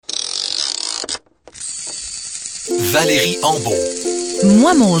Valérie Ambeault.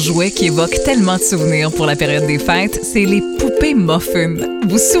 Moi, mon jouet qui évoque tellement de souvenirs pour la période des fêtes, c'est les poupées muffins.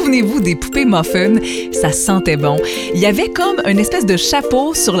 Vous souvenez-vous des poupées muffins? Ça sentait bon. Il y avait comme une espèce de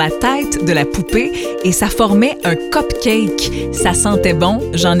chapeau sur la tête de la poupée et ça formait un cupcake. Ça sentait bon.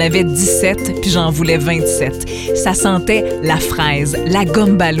 J'en avais 17 puis j'en voulais 27. Ça sentait la fraise, la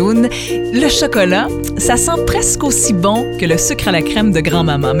gomme ballon, le chocolat. Ça sent presque aussi bon que le sucre à la crème de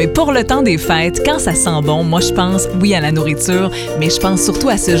grand-maman. Mais pour le temps des fêtes, quand ça sent bon, moi je pense, oui, à la nourriture, mais je pense surtout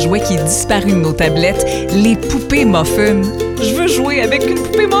à ce jouet qui est disparu de nos tablettes, les poupées muffins. Je veux jouer avec une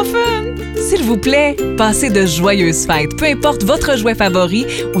poupée muffin! S'il vous plaît, passez de joyeuses fêtes. Peu importe votre jouet favori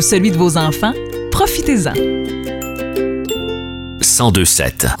ou celui de vos enfants, profitez-en.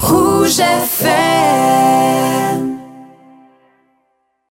 102.7 Rouge FM.